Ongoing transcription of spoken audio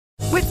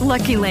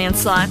Lucky Land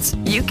Slots,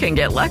 you can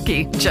get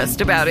lucky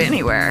just about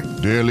anywhere.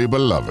 Dearly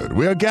beloved,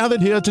 we are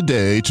gathered here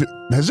today to...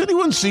 Has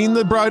anyone seen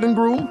the bride and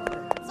groom?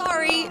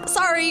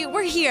 Sorry,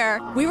 we're here.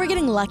 We were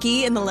getting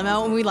lucky in the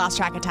limo and we lost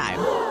track of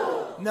time.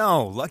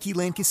 No, Lucky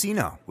Land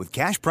Casino, with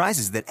cash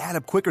prizes that add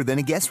up quicker than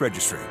a guest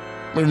registry.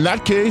 In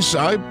that case,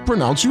 I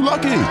pronounce you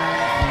lucky.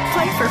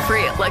 Play for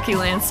free at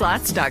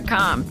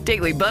LuckyLandSlots.com.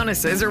 Daily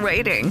bonuses are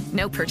waiting.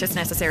 No purchase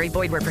necessary.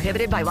 Void where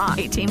prohibited by law.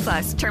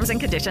 18+. Terms and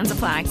conditions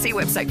apply. See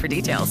website for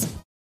details.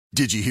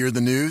 Did you hear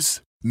the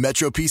news?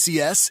 Metro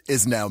PCS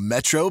is now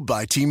Metro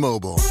by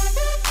T-Mobile.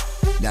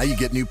 Now you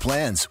get new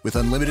plans with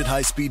unlimited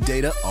high-speed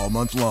data all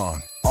month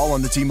long. All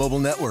on the T-Mobile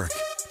network.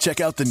 Check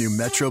out the new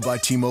Metro by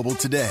T-Mobile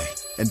today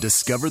and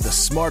discover the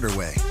smarter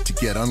way to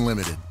get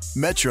unlimited.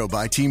 Metro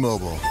by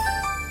T-Mobile.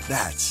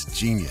 That's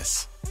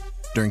genius.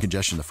 During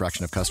congestion, the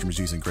fraction of customers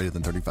using greater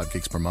than 35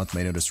 gigs per month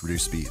may notice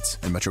reduced speeds,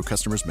 and Metro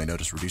customers may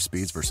notice reduced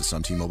speeds versus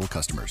some T-Mobile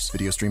customers.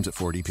 Video streams at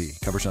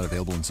 480p. Coverage not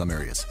available in some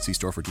areas. See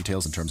store for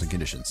details and terms and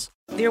conditions.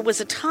 There was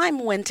a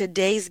time when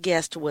today's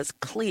guest was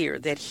clear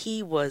that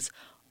he was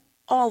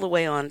all the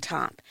way on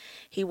top.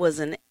 He was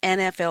an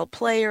NFL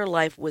player,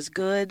 life was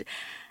good,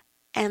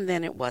 and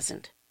then it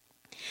wasn't.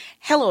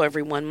 Hello,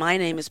 everyone. My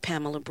name is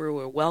Pamela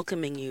Brewer,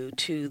 welcoming you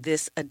to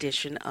this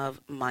edition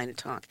of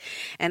MyNDTALK.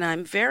 And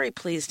I'm very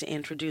pleased to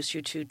introduce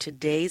you to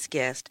today's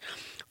guest,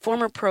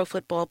 former pro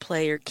football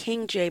player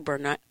King J.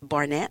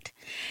 Barnett.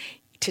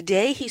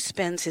 Today, he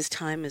spends his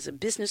time as a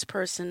business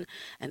person,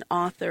 an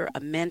author, a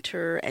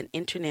mentor, an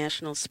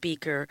international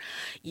speaker.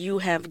 You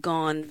have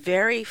gone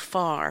very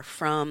far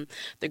from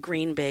the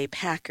Green Bay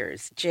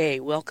Packers. Jay,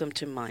 welcome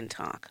to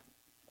MyNDTALK.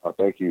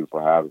 Thank you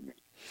for having me.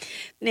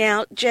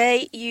 Now,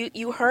 Jay,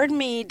 you heard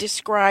me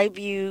describe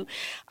you.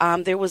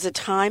 There was a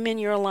time in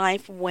your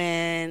life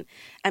when,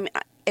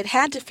 it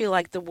had to feel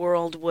like the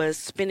world was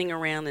spinning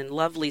around in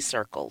lovely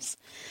circles.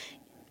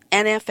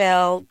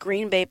 NFL,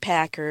 Green Bay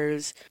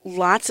Packers,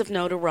 lots of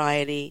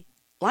notoriety.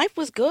 Life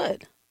was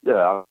good.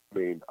 Yeah,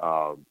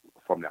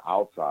 from the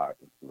outside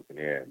looking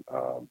in,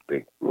 I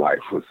think life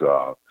was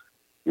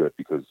good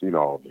because,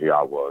 here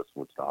I was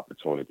with the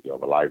opportunity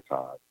of a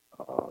lifetime,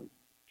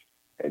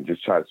 and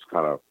just trying to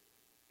kind of,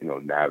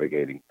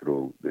 navigating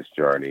through this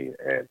journey.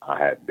 And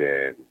I'd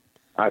been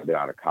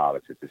out of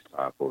college at this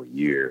time for a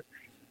year,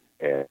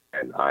 and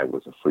I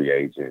was a free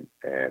agent,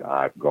 and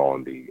I've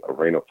gone the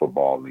Arena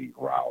Football League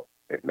route.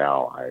 And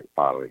now I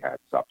finally had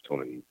this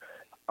opportunity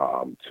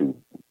to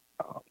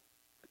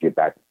get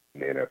back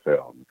in the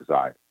NFL because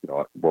I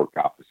worked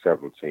out for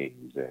several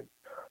teams. And,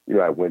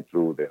 I went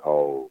through the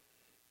whole,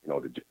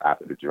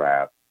 after the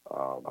draft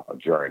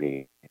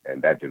journey,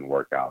 and that didn't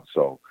work out.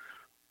 So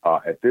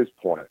at this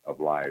point of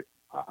life,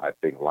 I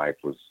think life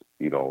was,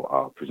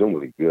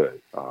 presumably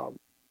good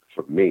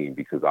for me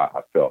because I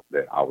felt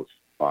that I was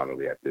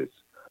finally at this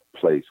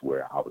place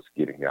where I was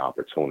getting the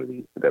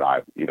opportunity that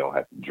I,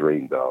 had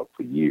dreamed of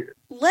for years.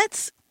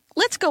 Let's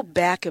go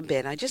back a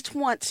bit. I just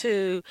want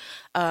to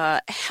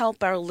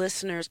help our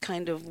listeners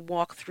kind of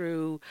walk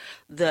through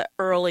the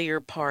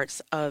earlier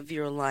parts of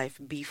your life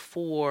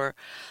before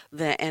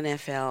the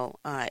NFL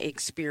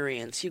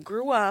experience. You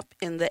grew up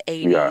in the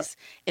 80s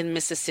in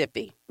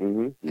Mississippi.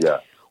 Mm-hmm. Yeah.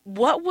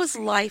 What was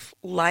life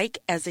like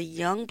as a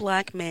young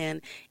black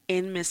man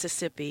in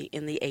Mississippi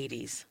in the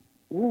 80s?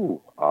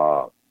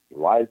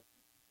 Life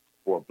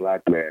for a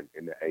black man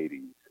in the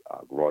 80s,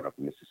 growing up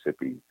in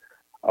Mississippi,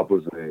 it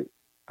was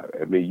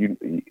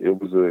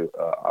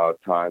a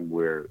time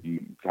where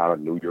you kind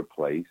of knew your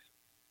place.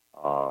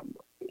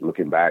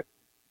 Looking back,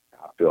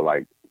 I feel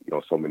like,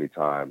 so many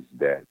times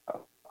that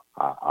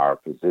our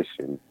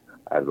position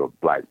as a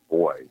black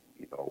boy,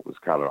 was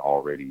kind of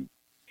already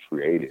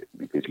created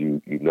because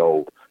you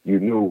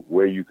knew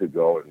where you could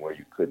go and where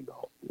you couldn't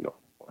go.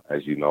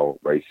 As you know,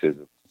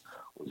 racism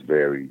was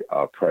very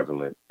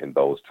prevalent in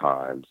those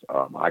times.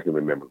 I can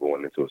remember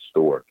going into a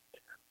store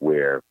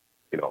where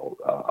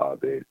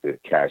the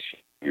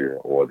cashier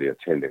or the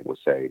attendant would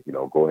say,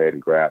 go ahead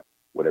and grab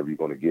whatever you're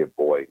going to get,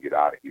 boy, and get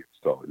out of here.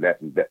 So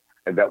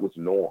that was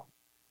norm,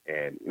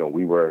 and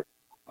we were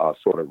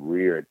sort of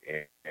reared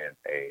in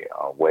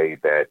a way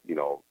that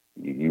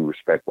you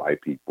respect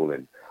white people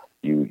and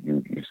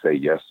you say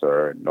yes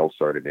sir and no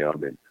sir to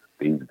them, and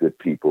these good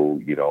people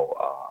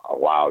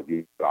allow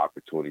you the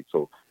opportunity.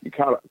 So you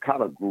kind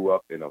of grew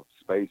up in a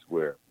space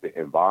where the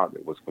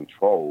environment was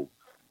controlled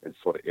and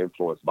sort of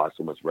influenced by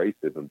so much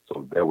racism.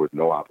 So there was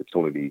no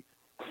opportunity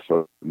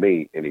for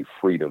me any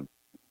freedom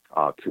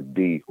to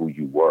be who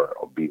you were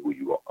or be who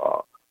you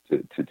are,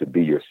 to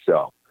be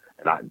yourself.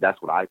 And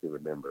that's what I can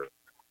remember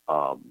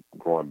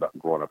growing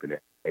up in the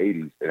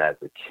 80s. And as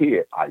a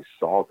kid, I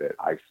saw that.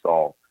 I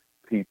saw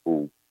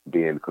people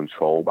being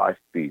controlled by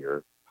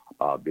fear,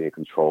 being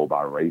controlled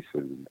by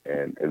racism.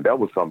 And that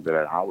was something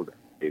that I was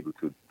able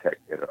to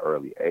detect at an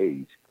early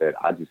age that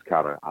I just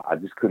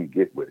couldn't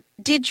get with it.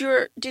 Did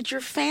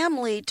your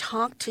family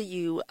talk to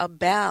you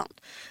about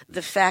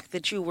the fact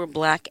that you were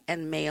black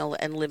and male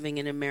and living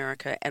in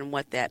America and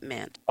what that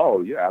meant?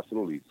 Oh yeah,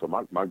 absolutely. So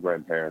my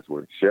grandparents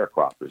were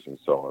sharecroppers, and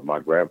my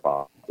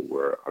grandfather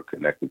were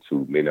connected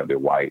to many of the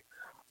white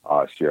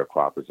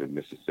sharecroppers in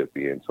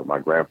Mississippi, and so my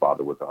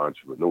grandfather was an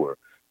entrepreneur,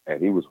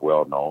 and he was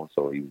well known.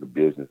 So he was a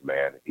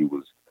businessman. He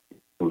was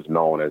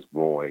known as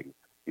growing,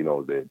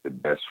 the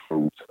best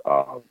fruits,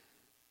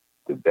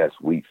 the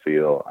best wheat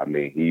field. I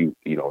mean, he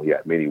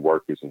had many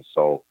workers, and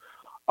so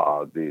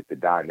the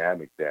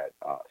dynamic that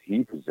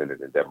he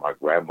presented and that my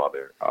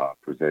grandmother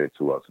presented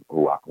to us,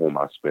 whom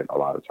I spent a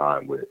lot of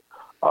time with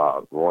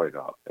growing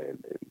up,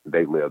 and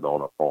they lived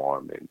on a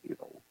farm, and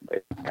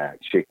they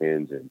had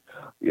chickens, and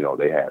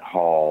they had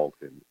hogs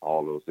and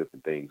all those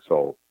different things.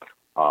 So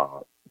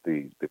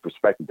the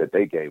perspective that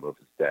they gave us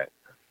is that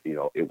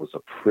it was a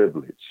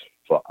privilege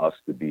for us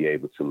to be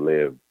able to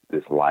live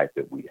this life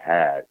that we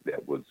had,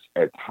 that was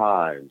at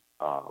times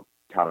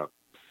kind of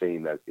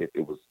seen as if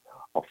it was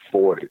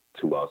afforded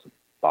to us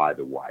by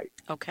the white.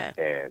 Okay.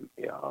 And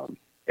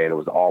it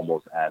was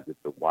almost as if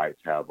the whites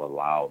have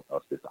allowed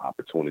us this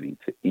opportunity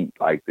to eat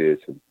like this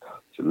and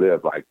to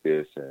live like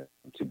this and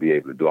to be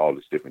able to do all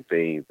these different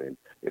things. And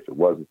if it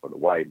wasn't for the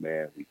white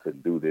man, we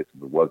couldn't do this.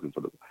 If it wasn't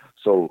for the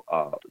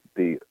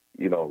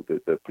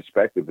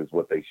perspective is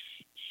what they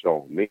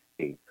shown me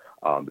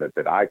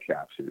that I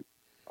captured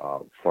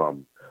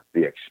from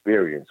the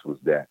experience was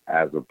that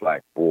as a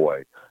black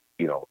boy,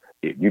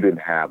 if you didn't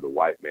have the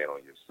white man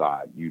on your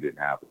side, you didn't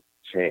have a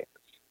chance.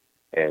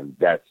 And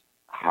that's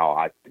how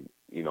I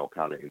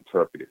kind of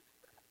interpret it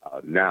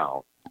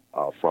now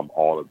from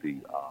all of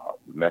the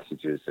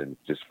messages and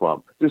just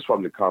from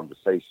the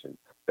conversation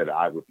that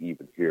I would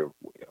even hear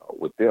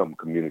with them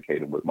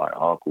communicating with my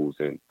uncles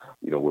and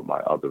with my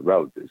other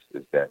relatives,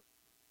 is that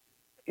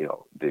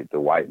the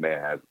white man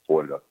has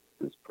afforded us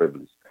this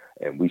privilege,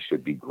 and we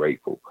should be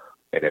grateful.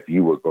 And if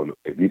you were going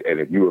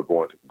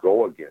to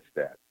go against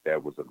that,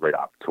 that was a great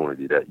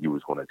opportunity that you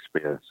was going to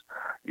experience,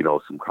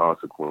 some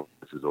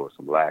consequences or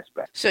some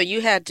lashback. So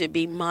you had to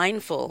be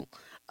mindful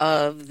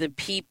of the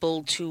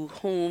people to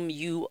whom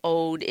you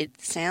owed,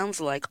 it sounds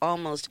like,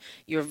 almost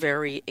your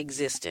very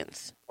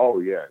existence. Oh,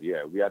 yeah.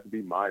 We had to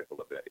be mindful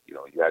of that.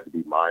 You had to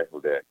be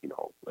mindful that,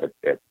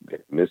 at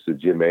Mr.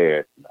 Jim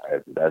Ed,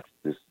 that's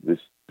this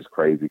is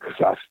crazy because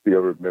I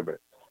still remember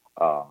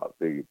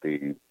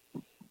the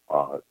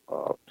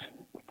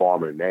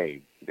farmer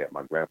name that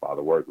my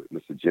grandfather worked with,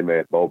 Mr. Jim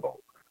Ed Bobo.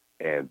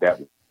 And that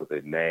was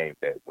a name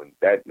that when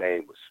that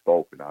name was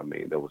spoken, I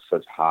mean, there was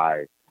such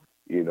high,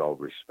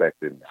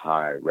 respect and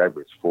high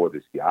reverence for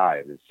this guy.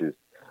 And it's just,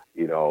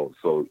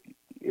 so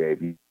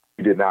if you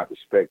did not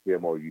respect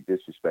him or you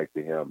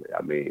disrespected him,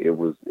 I mean, it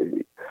was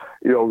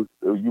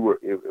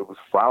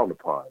frowned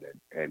upon.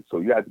 And so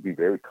you had to be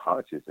very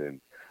conscious.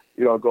 And,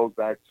 it goes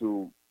back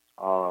to,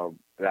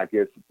 and I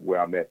guess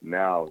where I'm at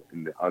now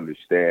and to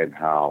understand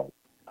how,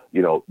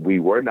 we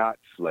were not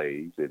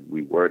slaves and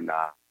we were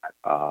not,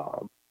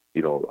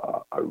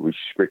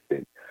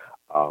 restricted.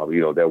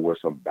 There were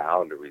some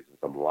boundaries and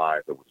some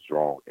lines that was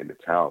drawn in the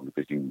town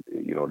because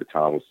the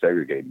town was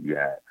segregated. You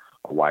had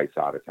a white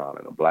side of town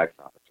and a black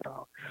side of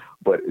town.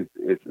 But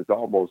it's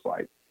almost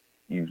like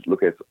you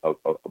look at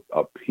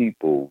a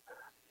people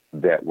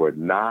that were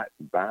not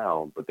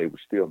bound, but they were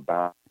still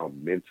bound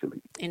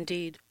mentally.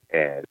 Indeed.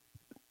 And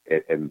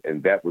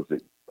that was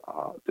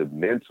the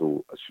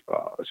mental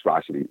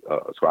atrocity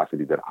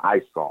that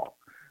I saw,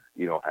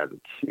 as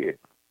a kid.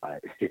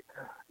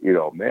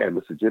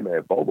 Mr. Jim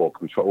and Bobo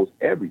controls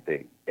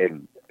everything.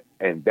 And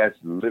that's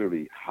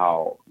literally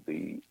how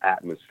the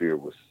atmosphere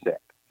was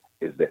set,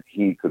 is that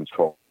he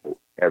controlled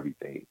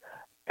everything.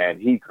 And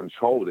he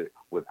controlled it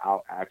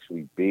without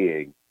actually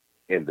being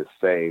in the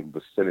same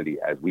vicinity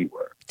as we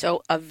were.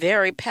 So a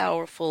very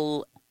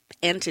powerful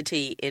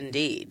entity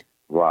indeed.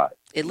 Right.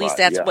 At least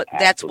right.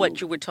 That's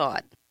what you were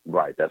taught.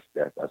 Right.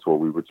 That's what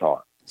we were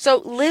taught.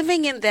 So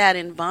living in that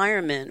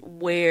environment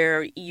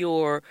where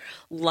your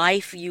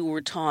life, you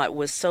were taught,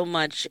 was so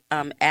much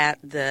at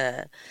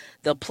the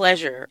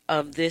pleasure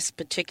of this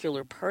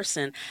particular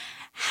person,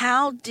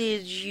 how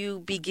did you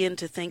begin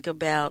to think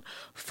about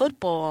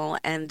football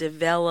and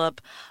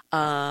develop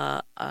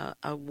a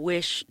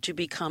wish to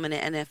become an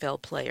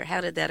NFL player?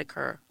 How did that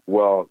occur?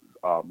 Well,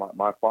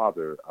 my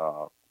father,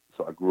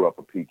 so I grew up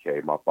a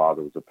PK. My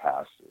father was a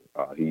pastor.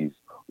 He's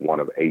one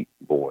of 8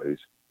 boys,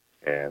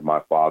 and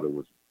my father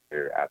was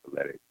very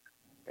athletic,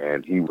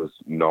 and he was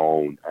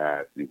known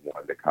as the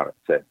one that kind of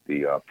set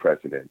the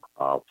precedent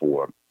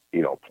for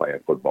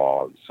playing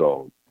football.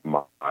 So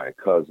my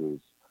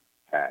cousins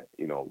had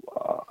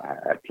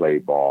had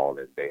played ball,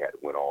 and they had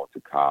went on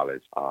to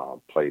college,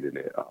 played in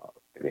the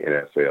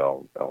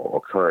NFL,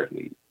 or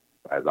currently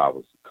as I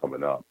was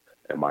coming up,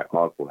 and my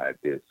uncle had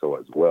did so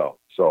as well.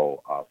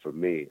 So for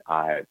me,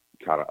 I had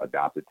kind of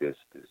adopted this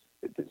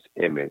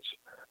image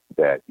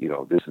that,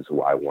 this is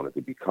who I wanted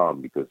to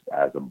become, because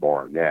as a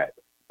Barnett,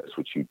 that's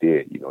what you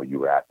did. You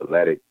were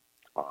athletic,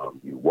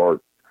 you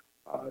worked,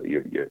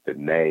 the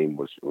name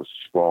was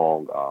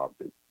strong.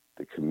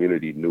 The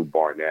community knew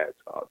Barnett.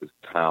 The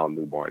town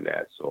knew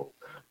Barnett. So,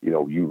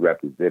 you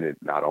represented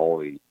not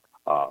only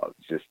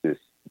just this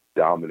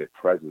dominant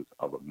presence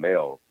of a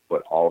male,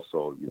 but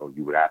also,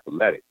 you were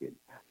athletic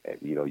and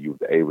you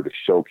were able to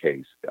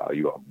showcase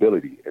your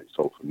ability. And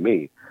so for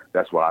me,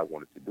 that's what I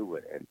wanted to do.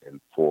 And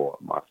for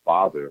my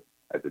father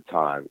at the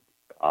time,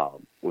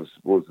 he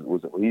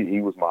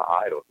was my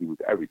idol. He was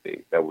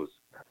everything. There was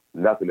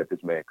nothing that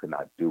this man could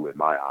not do in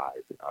my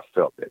eyes. And I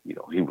felt that,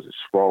 he was the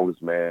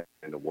strongest man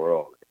in the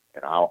world.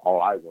 And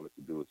all I wanted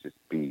to do was just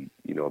be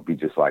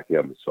just like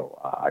him. And so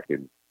I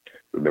can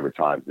remember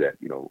times that,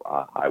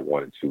 I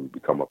wanted to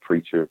become a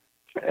preacher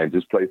and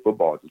just play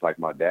football just like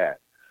my dad.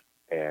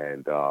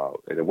 And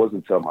it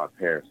wasn't until my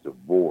parents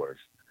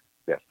divorced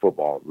that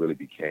football really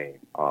became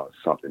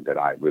something that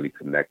I really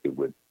connected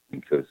with,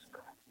 because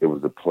it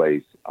was a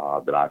place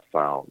that I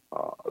found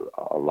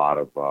a lot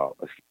of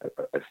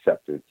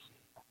acceptance.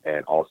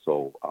 And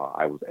also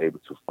I was able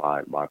to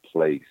find my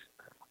place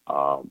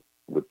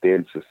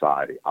within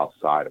society,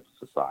 outside of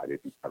society, if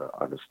you kind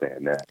of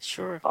understand that.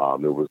 Sure.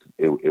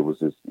 It was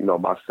just,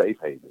 my safe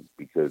haven,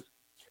 because,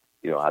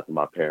 after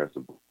my parents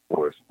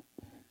divorced,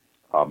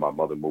 my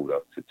mother moved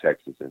up to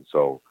Texas. And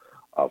so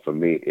for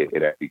me,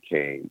 it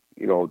became,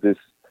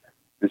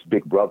 this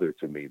big brother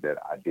to me that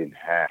I didn't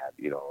have,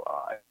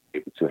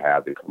 able to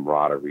have the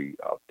camaraderie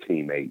of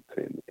teammates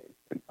and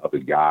other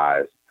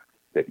guys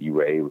that you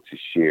were able to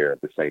share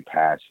the same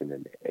passion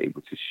and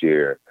able to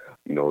share,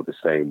 the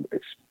same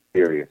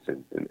experience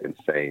and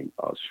same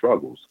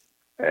struggles.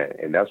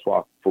 And that's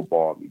why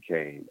football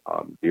became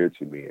dear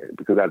to me.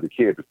 Because as a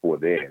kid before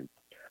then,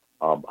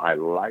 I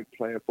liked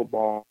playing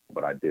football,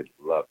 but I didn't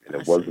love it.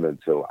 And it wasn't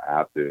until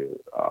after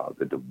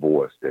the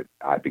divorce that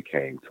I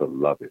became to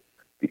love it,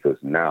 because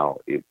now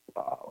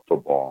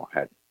football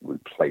had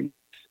replaced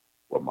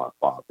what my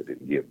father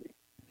didn't give me.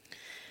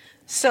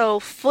 So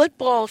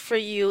football for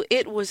you,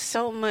 it was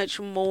so much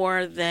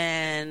more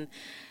than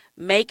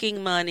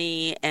making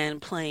money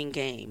and playing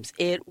games.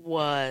 It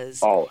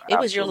was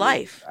your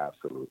life.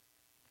 Absolutely.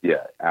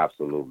 Yeah,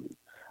 absolutely.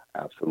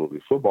 Absolutely.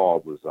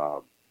 Football was,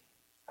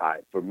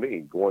 for me,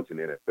 going to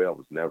the NFL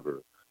was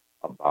never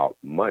about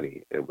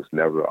money. It was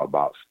never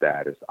about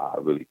status. I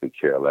really could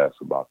care less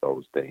about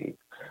those things.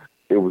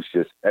 It was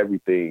just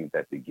everything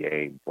that the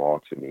game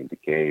brought to me. The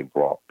game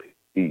brought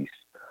peace.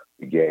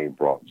 The game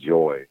brought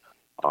joy.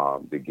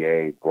 The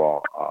game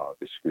brought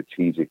the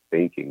strategic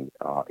thinking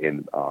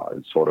in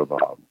sort of,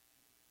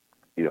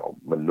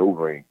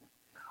 maneuvering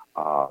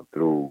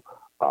through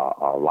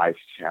life's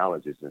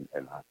challenges.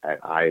 And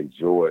I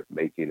enjoyed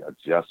making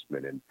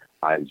adjustment, and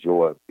I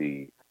enjoyed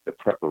the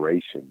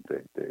preparation,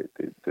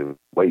 the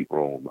weight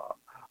room,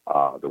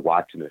 the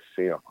watching the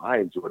film. I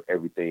enjoyed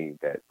everything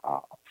that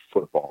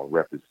football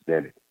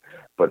represented.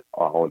 But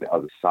on the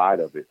other side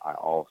of it, I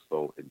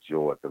also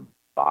enjoyed the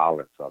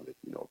violence of it,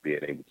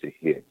 being able to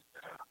hit,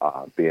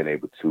 being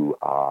able to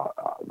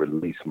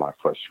release my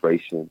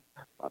frustration,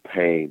 my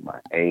pain, my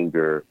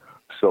anger.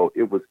 So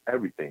it was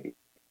everything.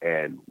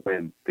 And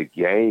when the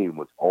game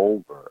was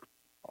over,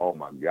 oh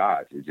my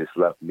gosh, it just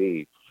left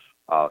me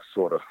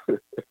sort of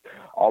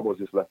almost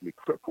just left me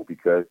crippled,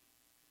 because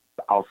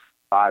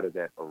outside of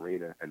that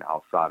arena and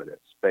outside of that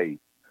space,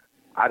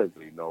 I didn't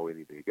really know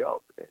anything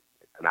else.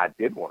 And I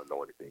didn't want to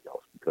know anything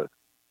else, because,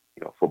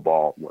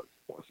 football was,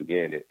 once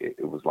again,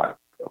 it was like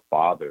a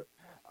father.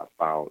 I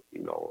found,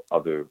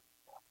 other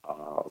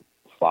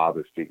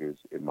father figures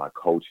in my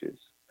coaches,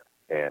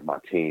 and my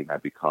team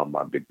had become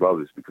my big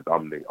brothers, because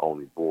I'm the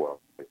only boy.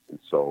 And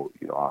so,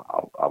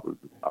 I was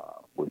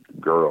with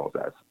girls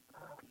as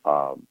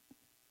my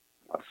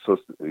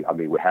sister. I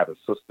mean, we're having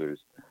sisters,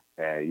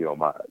 and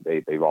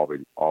they've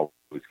always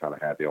kind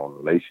of had their own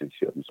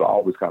relationship, and so I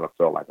always kind of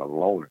felt like a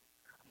loner.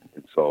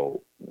 And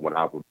so when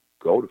I would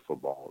go to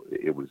football,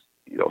 it was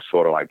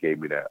sort of like gave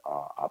me that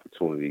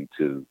opportunity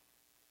to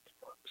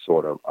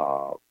sort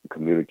of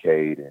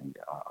communicate and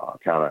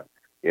kind of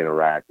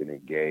interact and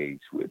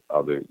engage with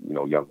other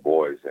young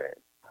boys,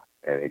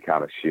 and it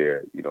kind of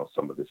shared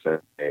some of the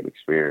same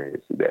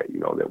experience that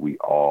that we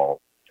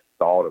all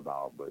thought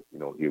about, but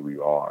here we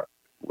are.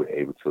 We're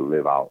able to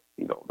live out,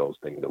 those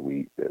things that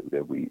we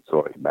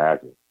sort of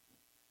imagine.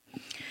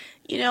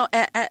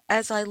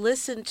 As I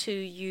listen to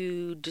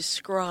you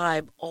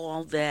describe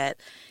all that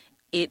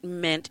it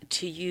meant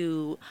to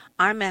you,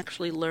 I'm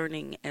actually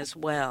learning as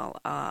well.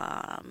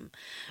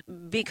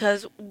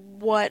 Because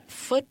what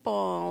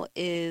football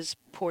is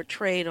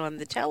portrayed on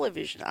the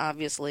television,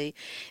 obviously,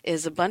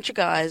 is a bunch of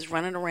guys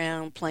running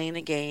around playing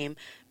a game,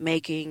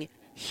 making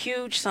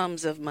huge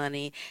sums of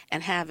money,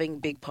 and having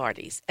big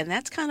parties. And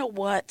that's kind of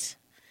what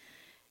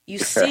you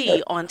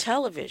see on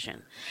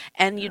television.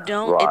 And you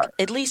don't, Right.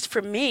 at least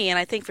for me, and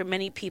I think for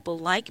many people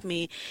like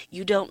me,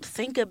 you don't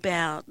think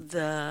about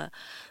the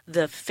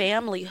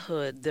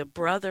familyhood, the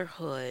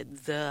brotherhood,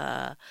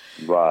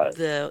 Right.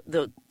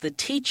 the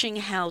teaching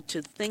how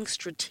to think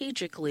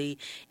strategically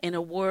in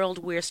a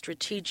world where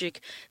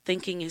strategic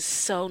thinking is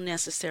so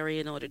necessary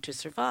in order to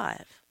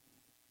survive.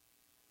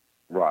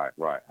 Right,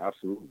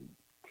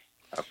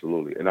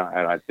 absolutely, and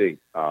I think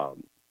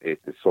it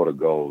sort of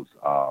goes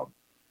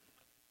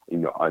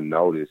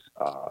unnoticed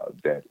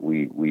that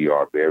we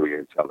are very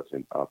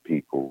intelligent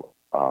people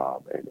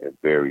and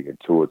very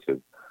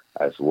intuitive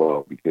as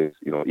well, because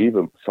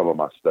even some of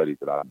my studies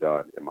that I've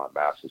done in my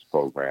master's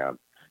program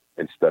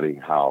and studying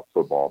how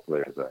football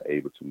players are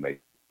able to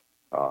make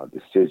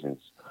decisions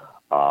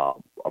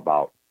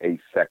about 8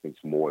 seconds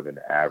more than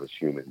the average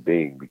human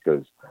being,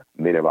 because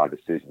many of our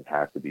decisions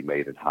have to be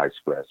made in high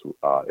stress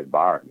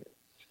environments.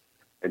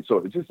 And so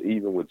just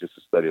even with just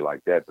a study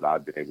like that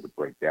I've been able to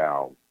break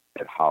down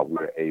and how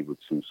we're able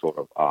to sort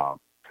of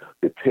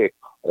depict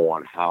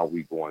on how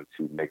we're going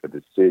to make a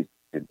decision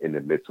in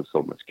the midst of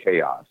so much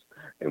chaos.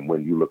 And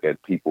when you look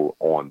at people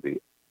on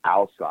the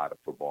outside of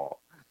football,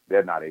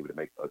 they're not able to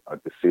make a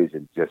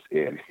decision just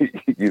in,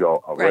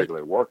 a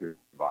regular working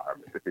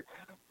environment.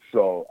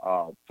 So,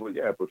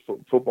 but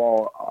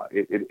football,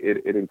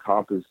 it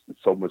encompasses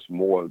so much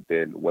more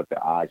than what the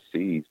eye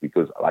sees,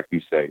 because, like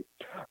you say,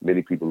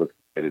 many people look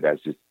at it as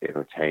just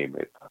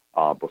entertainment.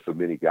 But for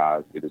many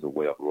guys, it is a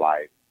way of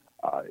life.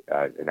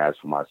 And as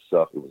for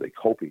myself, it was a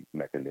coping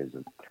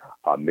mechanism.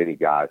 Many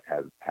guys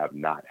have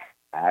not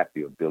had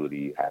the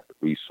ability, have the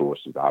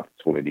resources, the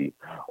opportunity,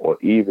 or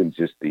even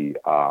just the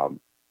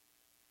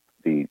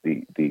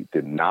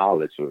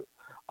knowledge to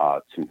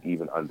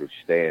even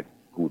understand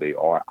who they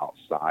are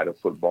outside of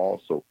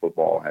football. So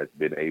football has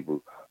been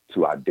able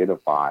to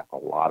identify a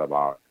lot of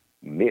our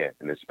men,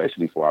 and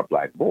especially for our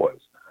black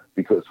boys,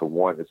 because for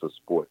one, it's a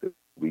sport that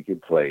we can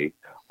play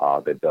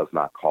that does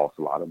not cost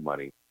a lot of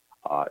money.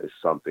 It's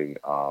something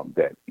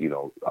that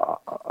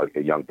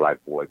a young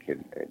black boy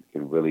can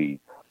really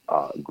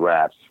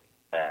grasp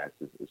fast.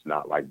 It's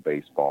not like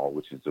baseball,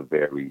 which is a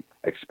very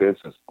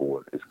expensive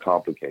sport. It's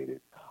complicated.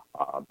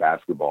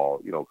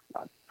 Basketball,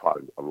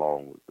 probably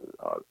along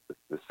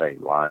the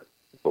same line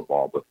as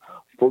football, but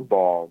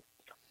football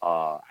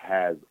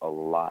has a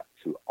lot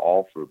to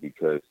offer,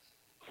 because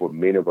for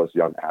many of us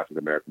young African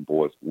American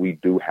boys, we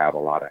do have a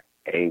lot of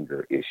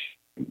anger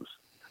issues.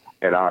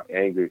 And our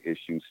anger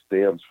issue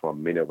stems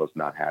from many of us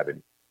not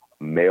having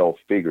male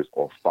figures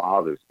or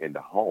fathers in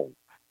the home.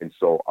 And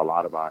so a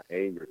lot of our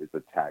anger is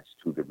attached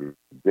to the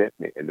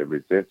resentment, and the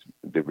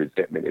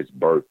resentment is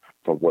birthed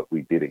from what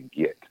we didn't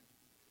get.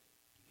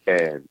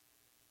 And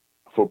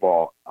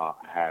football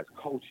has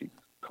coaches,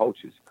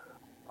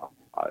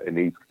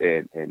 and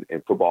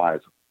football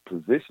has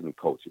position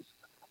coaches.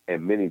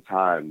 And many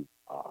times,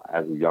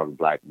 as a young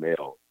black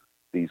male,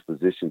 these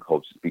position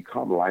coaches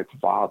become like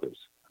fathers.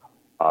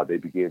 They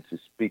begin to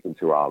speak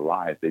into our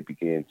lives. They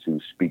begin to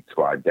speak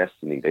to our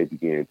destiny. They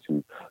begin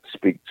to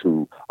speak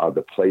to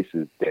the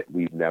places that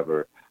we've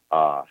never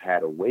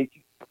had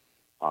awakened.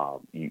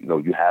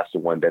 You have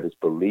someone that is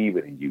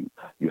believing in you.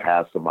 You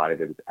have somebody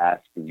that is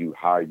asking you,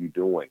 how are you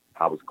doing?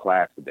 How was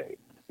class today?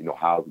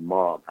 How's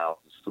mom? How's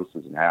the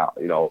sisters? And how,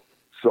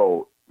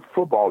 so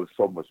football is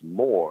so much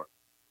more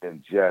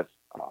than just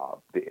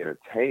the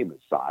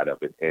entertainment side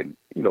of it. And,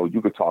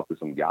 you could talk to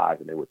some guys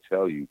and they would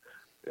tell you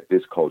that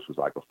this coach was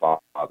like a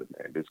father,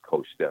 man. This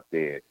coach stepped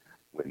in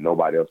when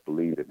nobody else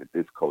believed in it.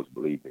 This coach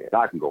believed in it.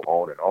 And I can go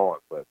on and on,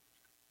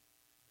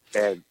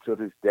 and to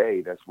this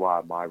day, that's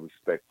why my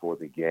respect for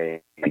the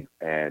game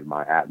and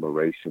my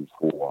admiration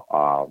for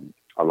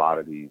a lot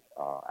of these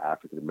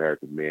African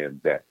American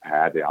men that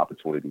had the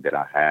opportunity that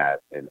I had,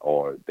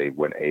 or they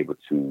weren't able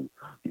to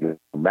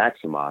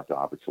maximize the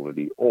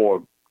opportunity,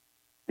 or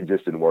it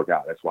just didn't work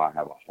out. That's why I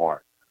have a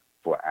heart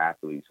for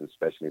athletes,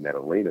 especially in that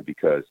arena,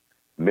 because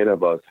many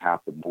of us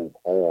have to move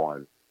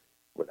on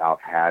without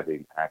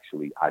having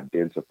actually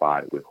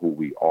identified with who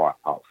we are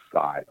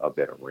outside of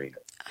that arena.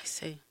 I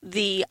see.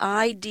 The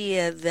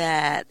idea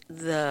that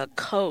the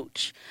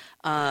coach,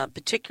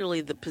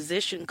 particularly the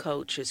position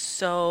coach, is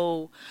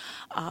so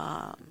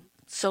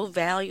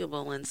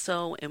valuable and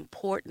so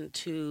important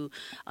to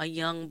a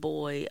young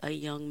boy, a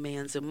young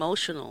man's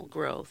emotional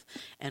growth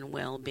and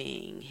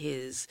well-being,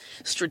 his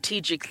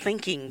strategic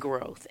thinking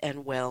growth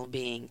and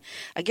well-being.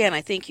 Again,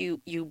 I think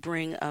you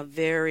bring a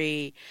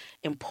very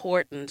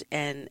important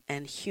and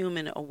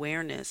human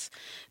awareness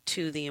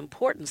to the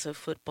importance of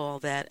football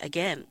that,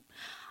 again,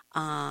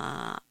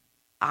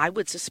 I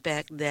would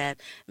suspect that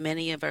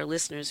many of our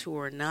listeners who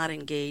are not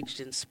engaged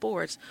in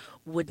sports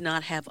would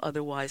not have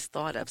otherwise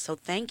thought of. So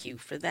thank you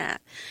for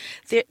that.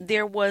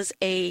 There was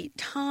a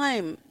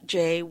time,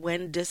 Jay,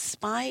 when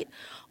despite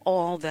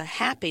all the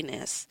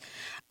happiness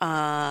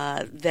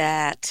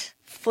that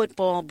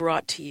football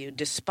brought to you,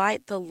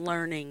 despite the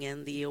learning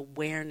and the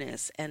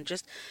awareness and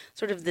just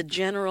sort of the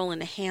general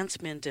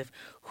enhancement of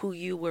who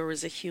you were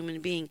as a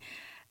human being,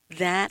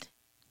 that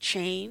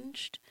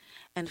changed,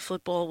 and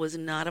football was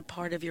not a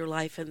part of your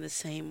life in the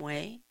same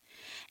way,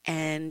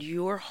 and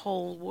your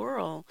whole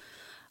world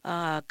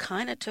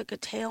kind of took a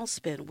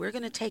tailspin. We're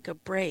going to take a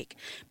break,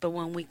 but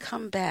when we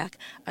come back,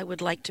 I would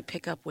like to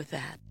pick up with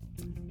that.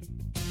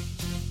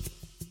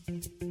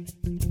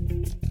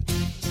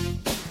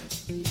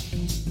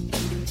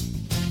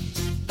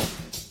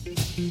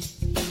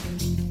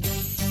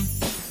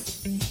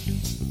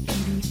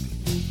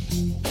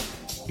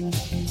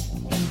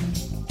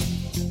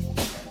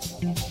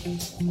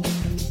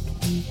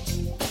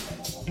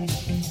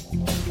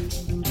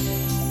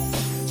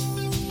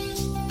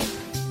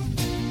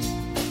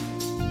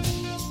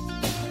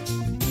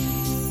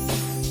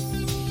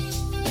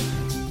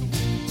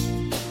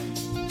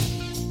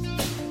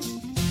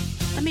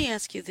 Let me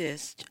ask you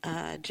this,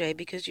 Jay,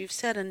 because you've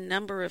said a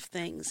number of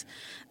things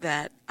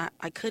that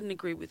I couldn't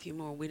agree with you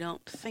more. We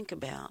don't think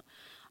about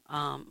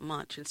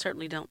much and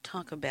certainly don't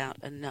talk about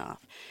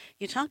enough.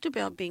 You talked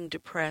about being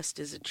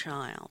depressed as a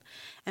child,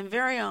 and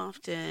very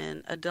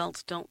often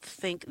adults don't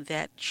think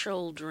that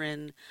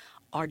children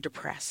are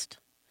depressed.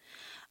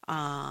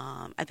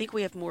 I think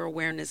we have more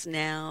awareness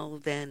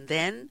now than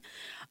then,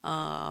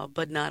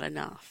 but not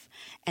enough.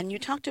 And you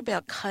talked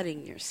about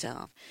cutting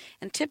yourself.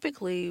 And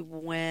typically,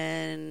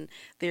 when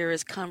there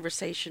is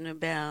conversation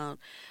about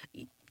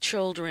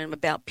children,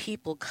 about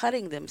people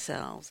cutting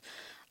themselves,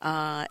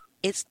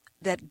 it's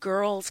that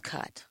girls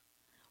cut.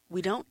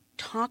 We don't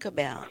talk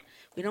about,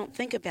 we don't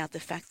think about the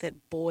fact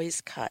that boys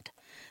cut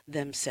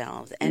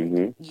themselves.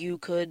 And you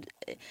could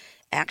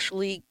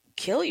actually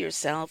kill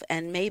yourself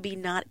and maybe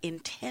not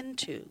intend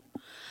to.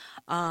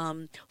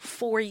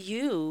 For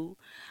you,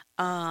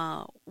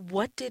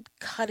 what did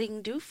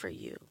cutting do for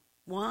you?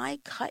 Why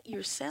cut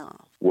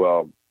yourself?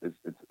 Well, it's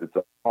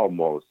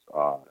almost.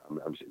 I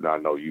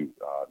know you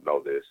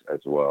know this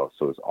as well.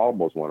 So it's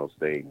almost one of those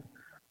things.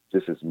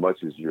 Just as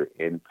much as you're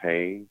in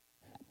pain,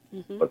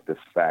 but the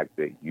fact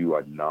that you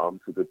are numb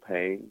to the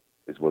pain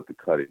is what the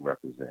cutting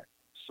represents.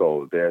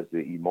 So there's the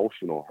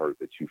emotional hurt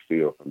that you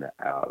feel from that,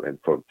 and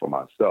for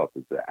myself,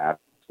 it's the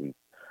absence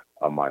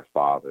of my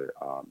father.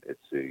 It's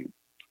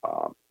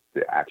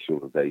the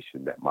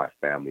actualization that my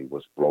family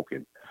was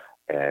broken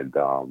and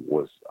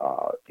was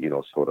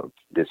sort of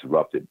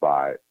disrupted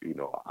by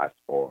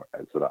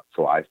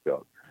so I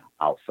felt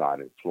outside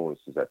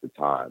influences at the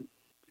time,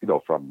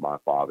 from my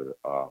father's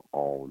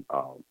own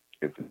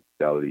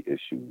infidelity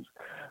issues.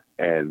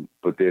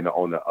 But then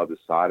on the other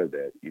side of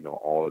that,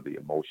 all of the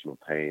emotional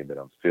pain that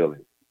I'm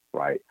feeling,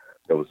 right?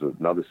 There was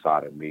another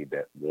side of me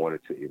that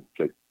wanted to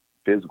inflict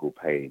physical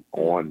pain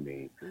on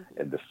me,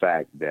 and the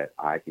fact that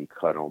I can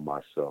cut on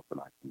myself and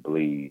I can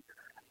bleed.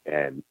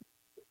 And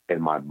in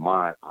my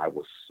mind, I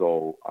was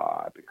so,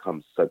 I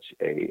become such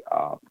a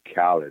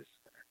callous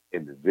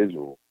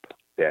individual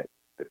that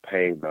the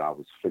pain that I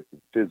was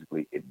inflicting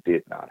physically, it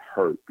did not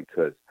hurt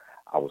because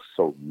I was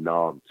so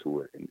numb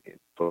to it. And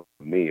for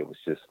me, it was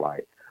just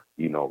like,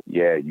 you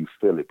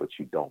feel it, but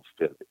you don't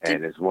feel it.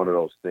 And it's one of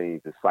those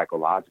things that's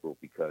psychological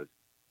because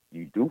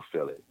you do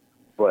feel it.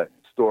 But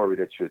the story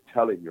that you're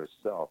telling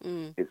yourself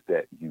is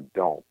that you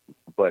don't.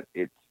 But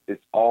it's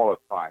all a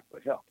cry for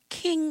help.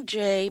 King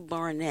J.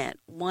 Barnett,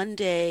 one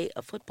day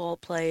a football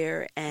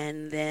player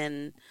and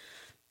then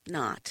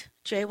not.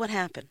 Jay, what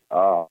happened?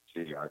 I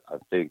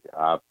think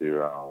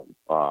after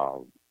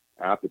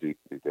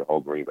the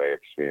whole Green Bay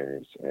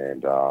experience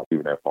and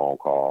even that phone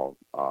call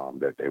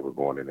that they were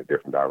going in a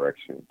different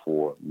direction,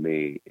 for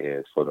me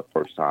is for the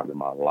first time in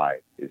my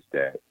life is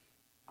that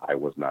I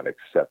was not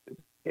accepted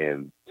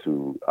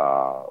into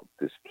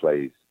this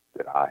place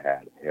that I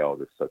had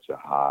held at such a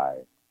high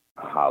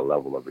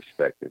level of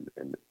respect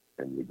and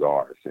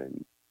regards,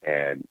 and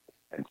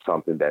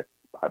something that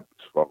I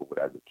struggled with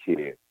as a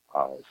kid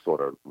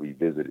sort of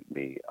revisited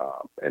me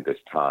at this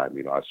time.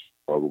 I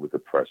struggled with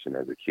depression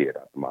as a kid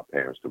after my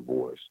parents'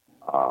 divorce.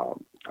 I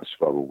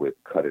struggled with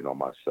cutting on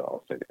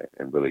myself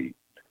and really,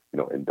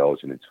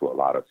 indulging into a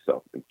lot of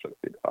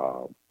self-inflicted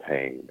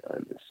pain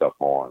and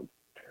self-harm.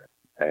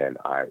 And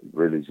I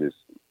really just,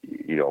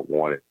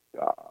 wanted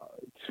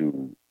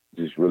to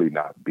just really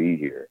not be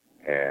here.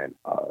 And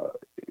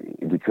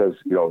because,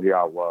 here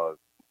I was,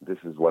 this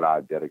is what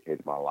I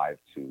dedicated my life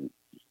to,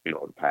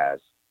 the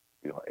past,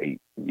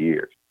 8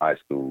 years, high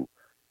school,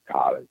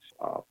 college,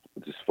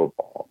 just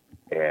football.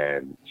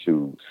 And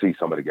to see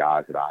some of the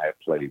guys that I had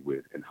played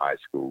with in high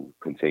school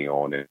continue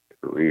on in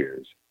their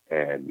careers.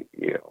 And,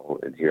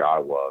 and here I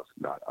was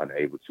not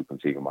unable to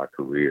continue my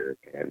career,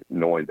 and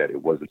knowing that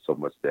it wasn't so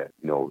much that,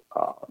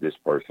 this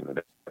person or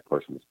that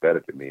person was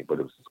better than me, but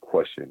it was just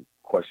questioning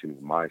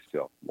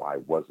myself. Why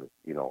wasn't,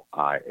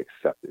 I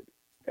accepted?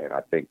 And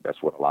I think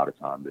that's what a lot of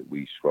times that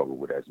we struggle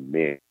with as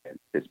men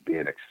is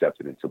being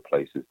accepted into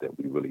places that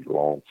we really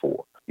long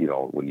for.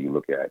 When you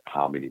look at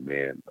how many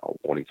men are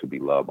wanting to be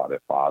loved by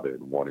their father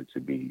and wanting to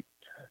be,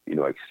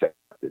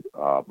 accepted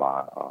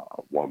by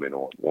a woman,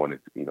 or wanting,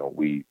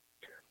 we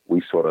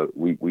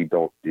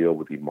don't deal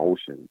with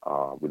emotion,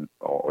 or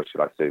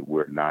should I say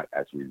we're not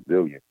as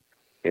resilient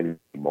in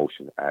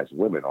emotion as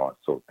women are.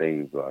 So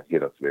things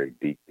hit us very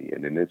deeply.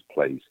 And in this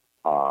place,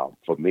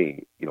 for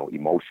me,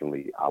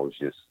 emotionally, I was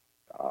just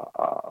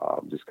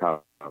kind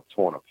of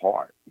torn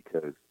apart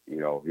because,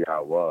 here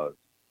I was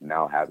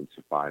now having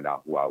to find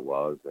out who I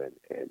was,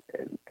 and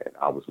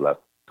I was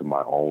left to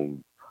my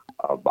own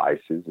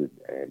vices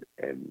and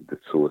the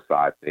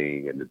suicide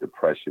thing and the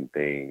depression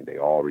thing. They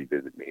all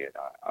revisited me, and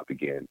I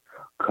began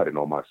cutting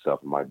on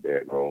myself in my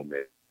bedroom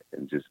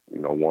and just,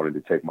 wanted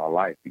to take my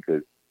life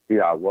because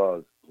here I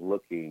was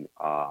looking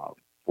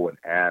for an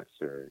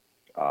answer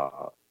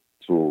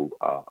to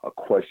a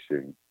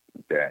question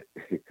that,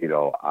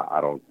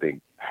 I don't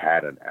think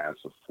had an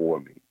answer for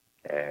me.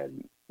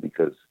 And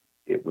because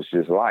it was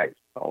just life.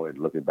 And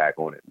looking back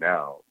on it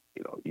now,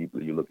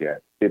 you look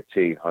at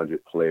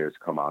 1,500 players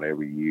come out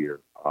every year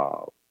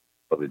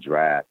for the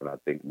draft, and I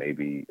think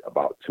maybe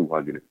about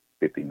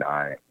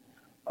 259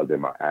 of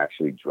them are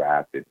actually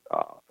drafted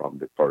from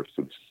the first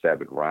to the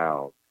seventh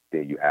round.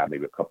 Then you have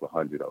maybe a couple of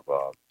hundred of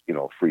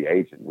free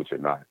agents, which are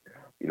not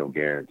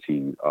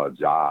guaranteed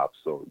jobs.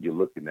 So you're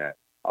looking at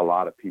a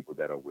lot of people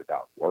that are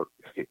without work.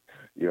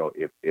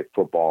 If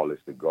football is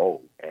the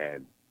goal,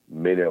 and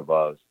many of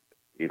us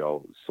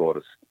sort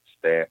of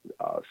stare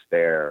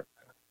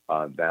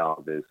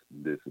down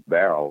this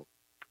barrel,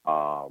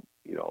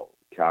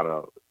 kind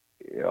of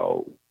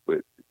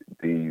with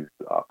these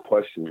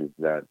questions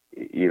that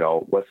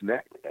what's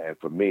next. And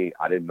for me,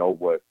 I didn't know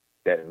what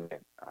that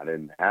meant. I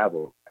didn't have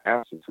an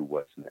answer to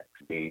what's next.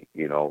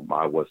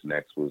 My what's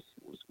next was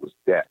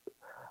death,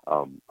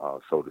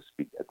 so to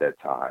speak, at that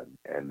time.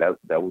 And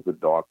that was a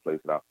dark place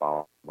that I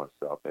found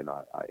myself in.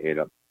 I ended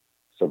up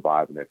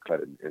surviving that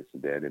cutting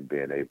incident and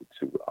being able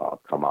to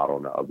come out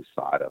on the other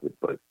side of it.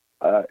 But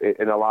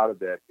and a lot of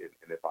that,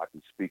 and if I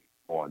can speak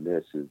on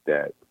this, is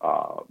that,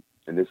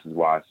 and this is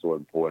why it's so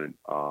important,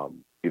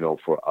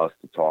 for us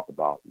to talk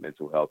about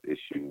mental health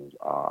issues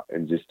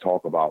and just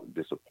talk about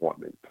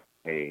disappointment,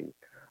 pain,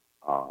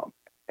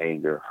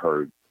 anger,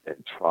 hurt, and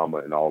trauma,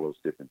 and all those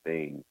different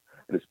things,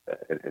 and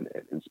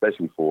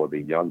especially for the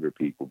younger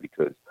people,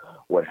 because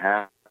what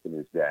happens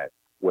is that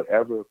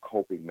whatever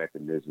coping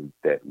mechanisms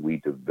that we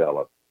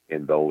develop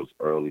in those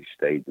early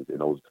stages, in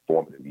those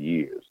formative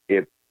years,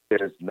 if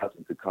there's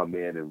nothing to come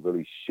in and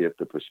really shift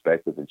the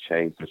perspective and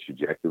change the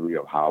trajectory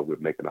of how we're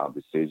making our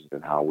decisions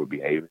and how we're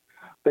behaving,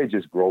 they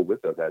just grow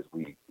with us as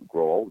we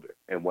grow older.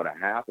 And what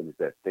happens is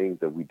that things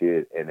that we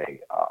did in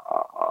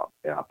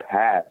a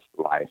past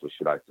life, or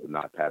should I say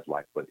not past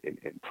life, but in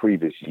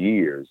previous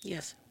years,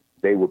 yes,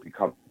 they will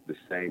become the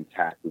same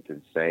tactics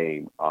and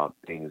same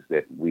things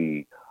that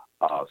we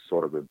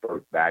sort of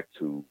revert back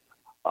to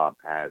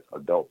as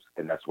adults.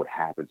 And that's what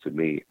happened to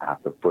me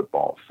after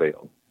football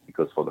failed.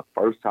 Because for the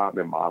first time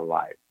in my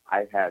life,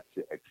 I had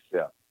to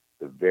accept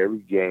the very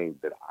game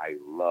that I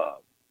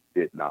loved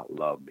did not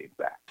love me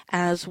back.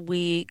 As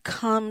we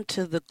come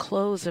to the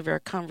close of our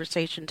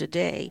conversation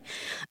today,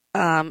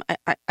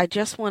 I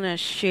just want to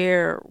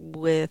share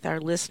with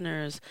our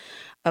listeners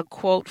a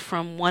quote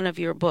from one of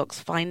your books,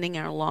 Finding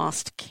Our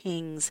Lost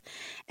Kings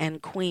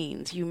and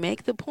Queens. You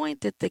make the point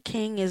that the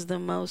king is the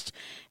most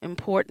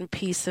important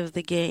piece of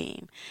the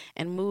game,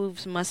 and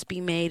moves must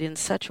be made in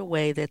such a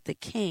way that the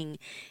king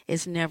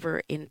is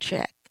never in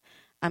check.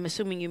 I'm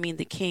assuming you mean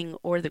the king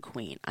or the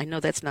queen. I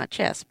know that's not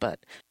chess, but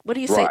what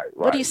do you say? Right,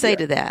 what do you say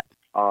to that?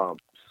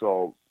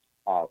 So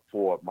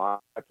for my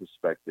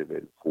perspective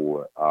and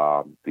for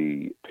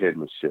the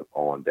penmanship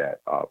on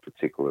that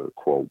particular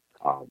quote,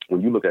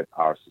 when you look at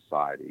our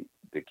society,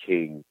 the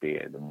king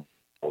being the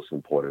most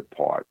important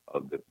part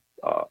of the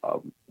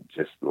of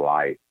just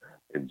life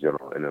in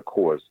general, and of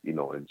course,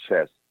 in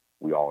chess,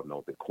 we all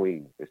know the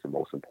queen is the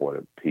most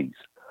important piece.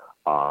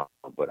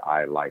 But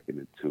I liken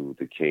it to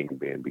the king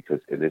being,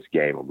 because in this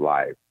game of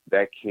life,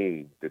 that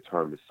king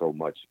determines so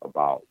much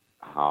about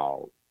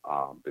how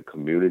the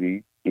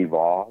community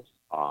evolves.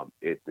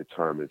 It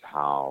determines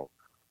how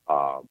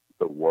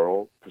the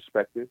world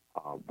perspective.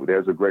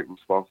 There's a great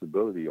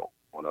responsibility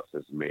on us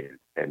as men.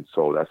 And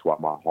so that's why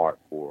my heart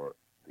for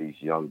these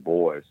young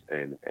boys,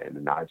 and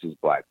not just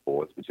black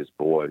boys, but just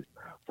boys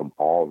from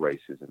all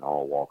races and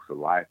all walks of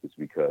life, is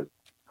because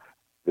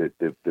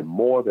the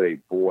more that a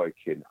boy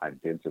can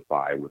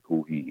identify with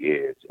who he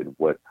is and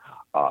what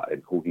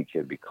and who he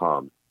can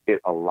become,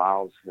 it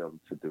allows him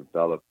to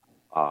develop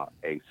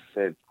a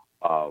sense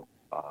of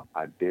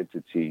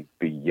identity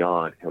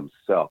beyond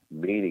himself,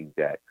 meaning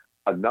that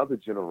another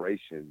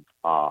generation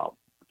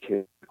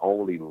can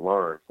only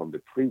learn from the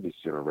previous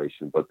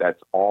generation, but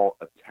that's all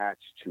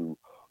attached to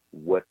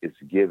what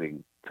it's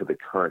giving to the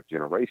current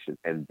generation,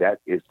 and that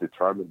is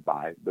determined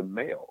by the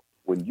male.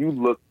 When you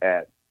look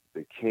at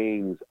the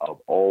kings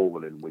of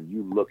old, and when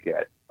you look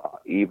at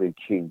even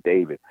King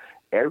David,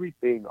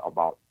 everything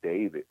about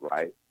David,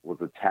 right,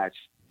 was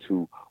attached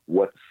to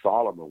what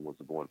Solomon was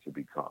going to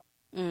become.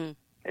 Mm.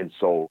 And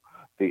so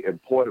the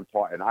important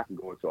part, and I can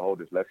go into all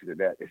this lesson and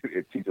that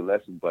and teach a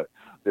lesson, but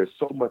there's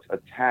so much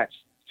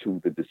attached to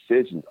the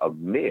decisions of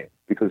men,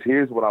 because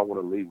here's what I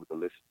want to leave with the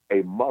list.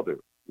 A mother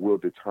will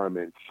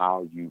determine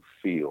how you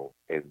feel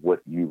and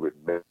what you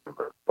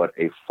remember, but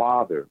a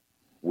father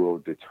will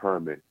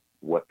determine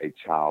what a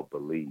child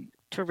believes.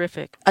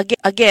 Terrific.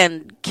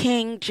 Again,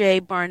 King J.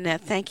 Barnett,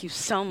 thank you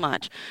so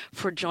much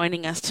for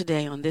joining us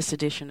today on this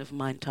edition of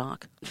Mind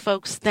Talk.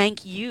 Folks,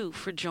 thank you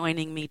for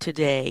joining me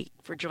today,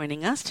 for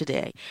joining us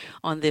today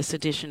on this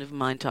edition of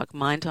Mind Talk.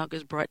 Mind Talk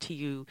is brought to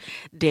you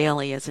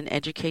daily as an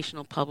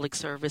educational public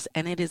service,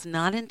 and it is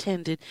not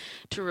intended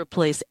to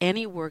replace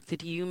any work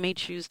that you may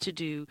choose to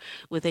do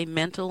with a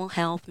mental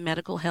health,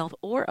 medical health,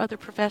 or other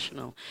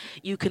professional.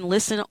 You can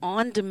listen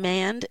on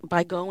demand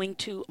by going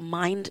to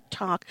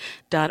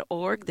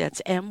mindtalk.org.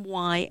 That's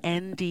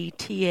MyNDTALK.org.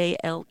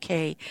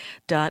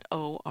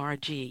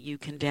 You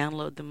can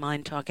download the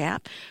Mind Talk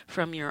app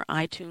from your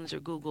iTunes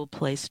or Google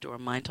Play Store.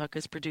 Mind Talk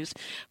is produced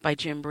by by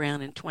Jim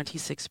Brown and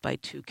 26 by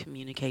 2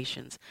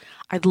 Communications.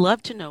 I'd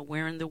love to know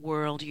where in the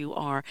world you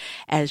are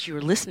as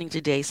you're listening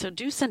today, so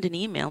do send an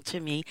email to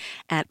me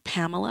at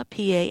Pamela,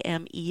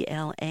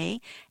 Pamela,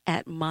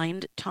 at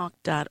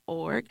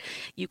MyNDTALK.org.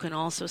 You can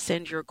also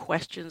send your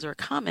questions or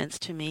comments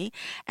to me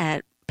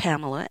at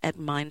Pamela at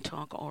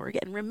MyNDTALK.org.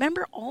 And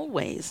remember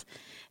always,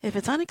 if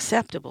it's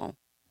unacceptable,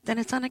 then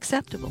it's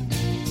unacceptable.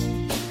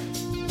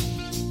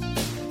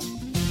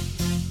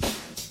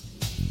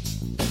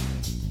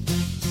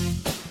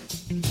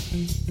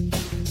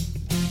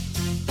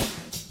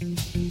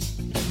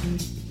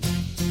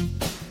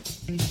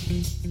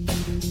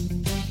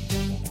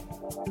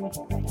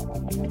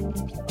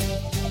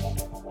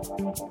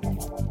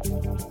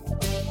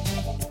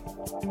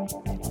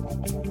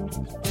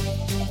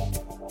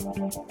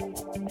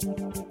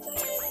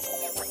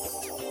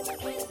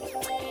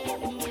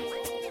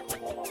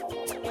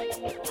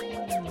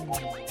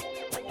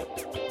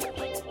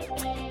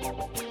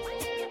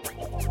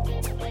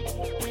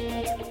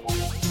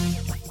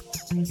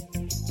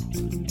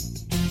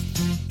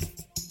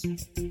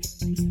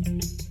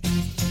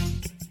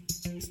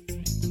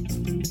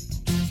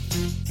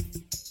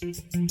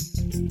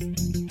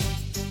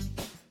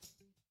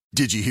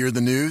 Did you hear the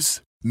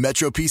news?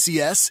 Metro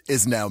PCS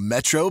is now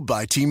Metro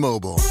by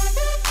T-Mobile.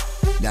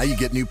 Now you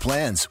get new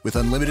plans with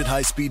unlimited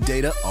high-speed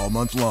data all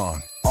month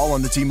long, all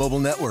on the T-Mobile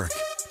network.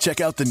 Check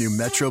out the new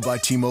Metro by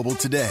T-Mobile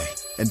today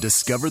and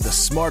discover the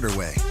smarter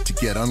way to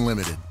get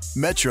unlimited.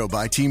 Metro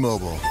by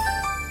T-Mobile.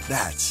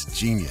 That's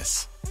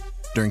genius.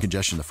 During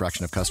congestion, the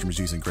fraction of customers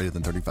using greater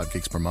than 35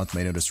 gigs per month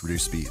may notice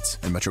reduced speeds,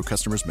 and Metro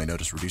customers may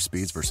notice reduced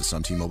speeds versus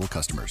some T-Mobile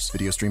customers.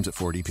 Video streams at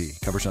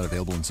 480p. Coverage not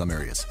available in some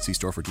areas. See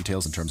store for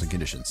details and terms and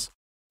conditions.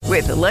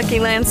 With the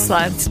Lucky Land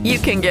Slots, you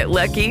can get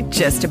lucky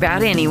just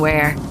about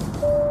anywhere.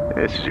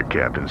 This is your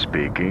captain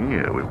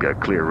speaking. We've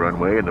got clear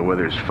runway and the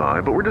weather's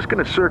fine, but we're just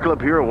going to circle up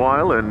here a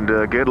while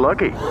and get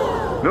lucky.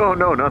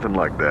 No, nothing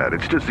like that.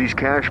 It's just these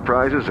cash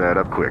prizes add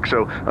up quick.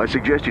 So I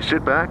suggest you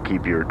sit back,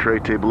 keep your tray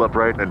table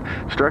upright, and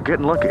start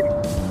getting lucky.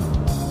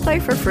 Play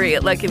for free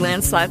at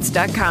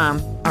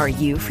LuckyLandSlots.com. Are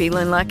you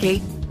feeling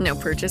lucky? No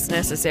purchase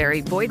necessary.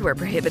 Void where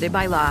prohibited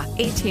by law.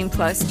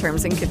 18+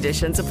 terms and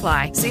conditions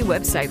apply. See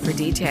website for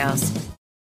details.